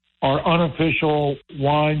our unofficial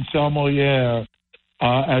wine sommelier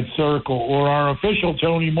at Circle, or our official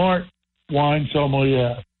Tony Mart wine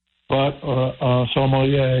sommelier. But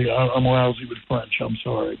sommelier, I'm lousy with French, I'm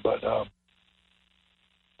sorry. But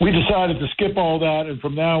we decided to skip all that, and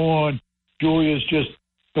from now on, Julia's just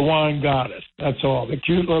the wine goddess. That's all. The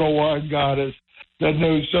cute little wine goddess that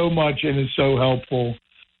knows so much and is so helpful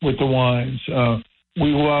with the wines.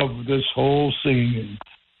 We love this whole scene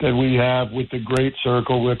that we have with the great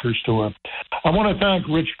Circle Liquor Store. I want to thank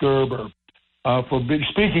Rich Gerber for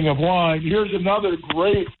speaking of wine. Here's another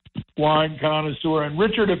great wine connoisseur. And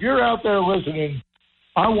Richard, if you're out there listening,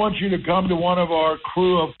 I want you to come to one of our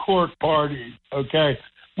Crew of Cork parties, okay?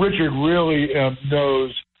 Richard really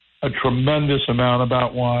knows a tremendous amount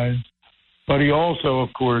about wines, but he also,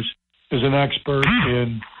 of course, is an expert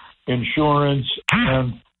in insurance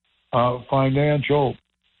and financial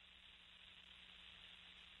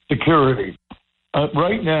security.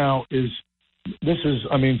 Right now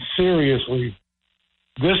seriously,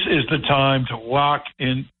 this is the time to lock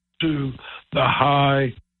into the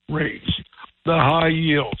high rates, the high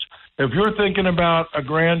yields. If you're thinking about a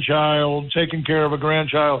grandchild, taking care of a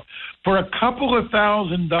grandchild, for a couple of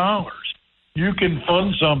 $1,000, you can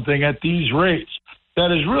fund something at these rates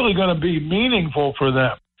that is really going to be meaningful for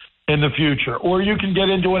them in the future. Or you can get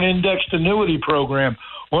into an indexed annuity program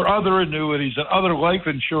or other annuities and other life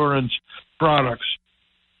insurance products.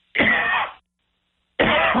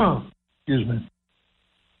 Excuse me.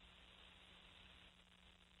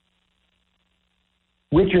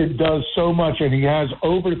 Richard does so much, and he has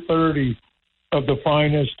over 30 of the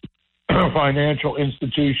finest financial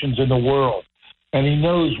institutions in the world. And he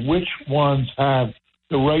knows which ones have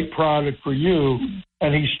the right product for you,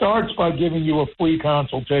 and he starts by giving you a free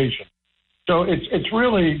consultation. So it's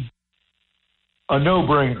really a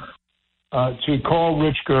no-brainer to call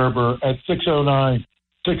Rich Gerber at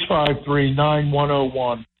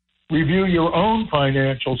 609-653-9101. Review your own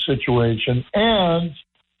financial situation and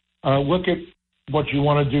look at what you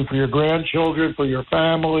want to do for your grandchildren, for your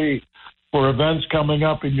family, for events coming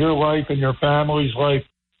up in your life and your family's life.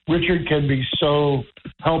 Richard can be so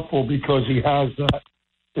helpful because he has that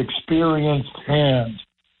experienced hand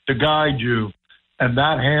to guide you, and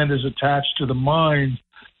that hand is attached to the mind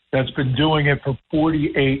that's been doing it for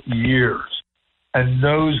 48 years and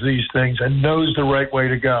knows these things and knows the right way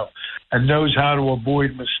to go and knows how to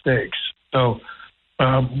avoid mistakes. So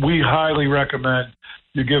we highly recommend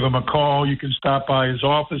you give him a call. You can stop by his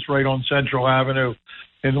office right on Central Avenue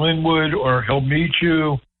in Linwood, or he'll meet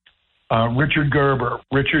you. Richard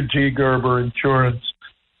T. Gerber Insurance,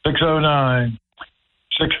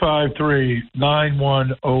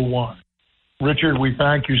 609-653-9101. Richard, we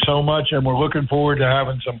thank you so much, and we're looking forward to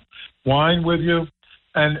having some wine with you.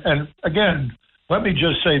 And again, let me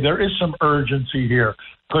just say there is some urgency here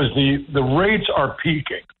because the rates are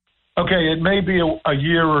peaking. Okay, it may be a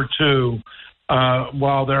year or two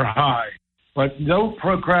while they're high, but don't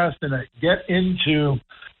procrastinate. Get into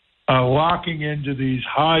locking into these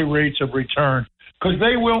high rates of return, because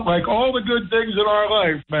they will, like all the good things in our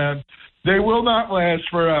life, man, they will not last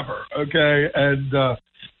forever, okay? And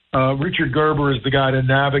Richard Gerber is the guy to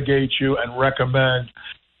navigate you and recommend,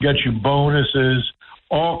 get you bonuses,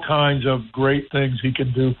 all kinds of great things he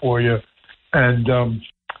can do for you. And,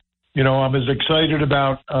 I'm as excited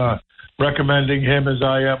about recommending him as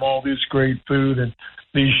I am all this great food and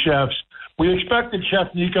these chefs. We expected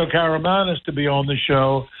Chef Nico Karamanis to be on the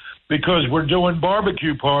show because we're doing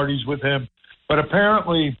barbecue parties with him. But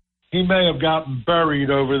apparently he may have gotten buried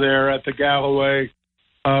over there at the Galloway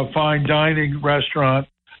Fine Dining Restaurant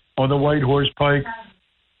on the White Horse Pike.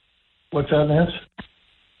 What's that, Nancy?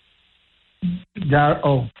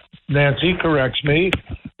 Nancy corrects me,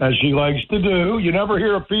 as she likes to do. You never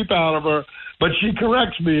hear a peep out of her, but she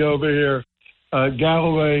corrects me over here.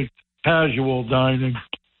 Galloway Casual Dining.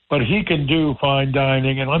 But he can do fine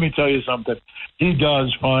dining, and let me tell you something. He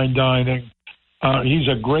does fine dining. He's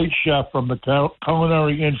a great chef from the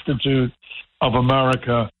Culinary Institute of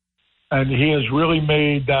America, and he has really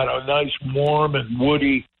made that a nice, warm and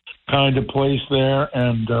woody kind of place there,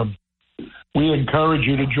 and we encourage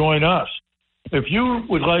you to join us. If you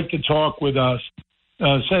would like to talk with us,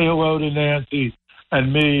 say hello to Nancy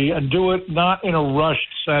and me, and do it not in a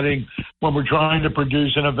rushed setting when we're trying to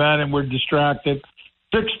produce an event and we're distracted.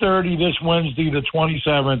 6:30 this Wednesday, the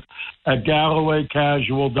 27th, at Galloway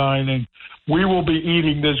Casual Dining. We will be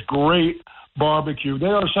eating this great barbecue. They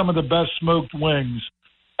are some of the best smoked wings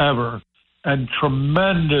ever, and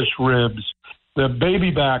tremendous ribs. The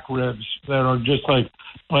baby back ribs that are just like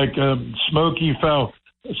smoked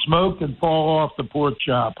and fall off the pork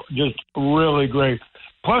chop. Just really great.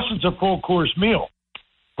 Plus, it's a full course meal.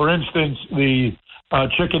 For instance, the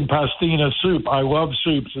chicken pastina soup. I love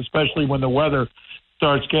soups, especially when the weather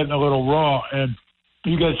starts getting a little raw, and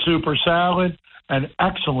you get super salad and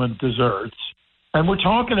excellent desserts. And we're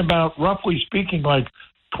talking about, roughly speaking, like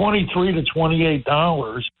 $23 to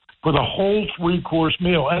 $28 for the whole three-course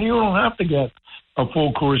meal. And you don't have to get a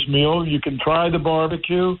full-course meal. You can try the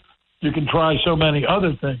barbecue. You can try so many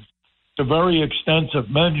other things. It's a very extensive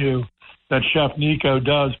menu that Chef Nico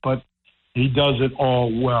does, but he does it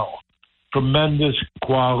all well. Tremendous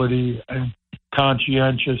quality and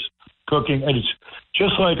conscientious cooking. And it's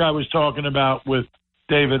just like I was talking about with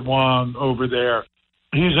David Wong over there.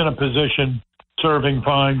 He's in a position serving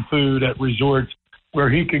fine food at resorts where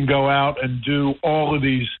he can go out and do all of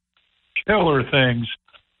these killer things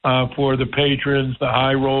for the patrons, the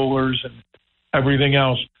high rollers, and everything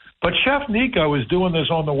else. But Chef Nico is doing this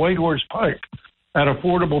on the White Horse Pike at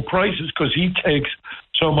affordable prices because he takes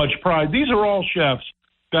so much pride. These are all chefs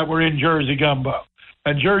that were in Jersey Gumbo.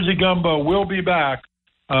 And Jersey Gumbo will be back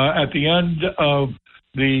at the end of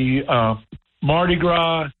the Mardi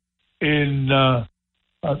Gras in the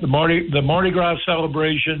Mardi Gras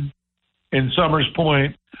celebration in Summers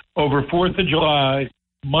Point over 4th of July.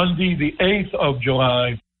 Monday, the 8th of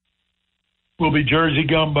July, will be Jersey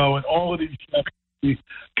Gumbo, and all of these chefs will be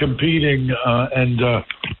competing, and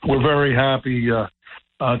we're very happy to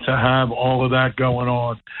have all of that going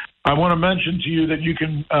on. I want to mention to you that you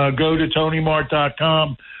can go to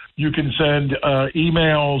TonyMart.com. You can send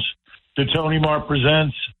emails to Tony Mart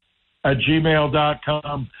Presents at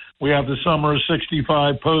gmail.com. We have the Summer of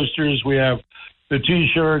 65 posters. We have the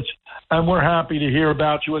T-shirts, and we're happy to hear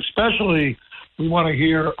about you. Especially, we want to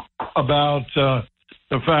hear about the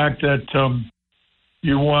fact that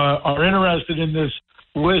you are interested in this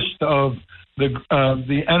list of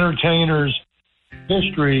the entertainers'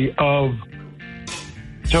 history of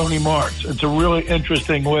Tony Mart's. It's a really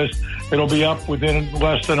interesting list. It'll be up within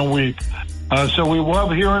less than a week. So we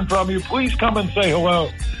love hearing from you. Please come and say hello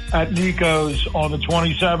at Nico's on the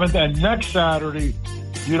 27th. And next Saturday,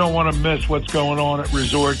 you don't want to miss what's going on at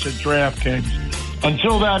resorts at DraftKings.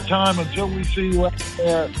 Until that time, until we see you out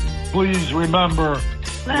there, please remember,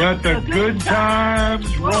 let the good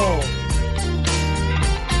times roll.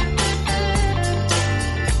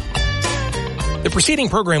 The preceding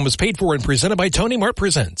program was paid for and presented by Tony Mart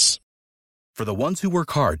Presents. For the ones who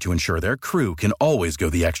work hard to ensure their crew can always go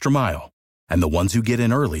the extra mile, and the ones who get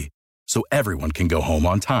in early so everyone can go home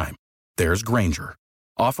on time. There's Grainger,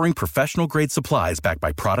 offering professional-grade supplies backed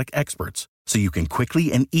by product experts so you can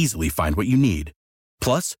quickly and easily find what you need.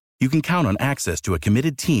 Plus, you can count on access to a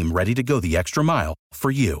committed team ready to go the extra mile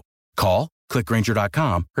for you. Call, click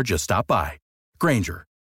Grainger.com, or just stop by. Grainger,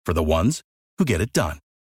 for the ones who get it done.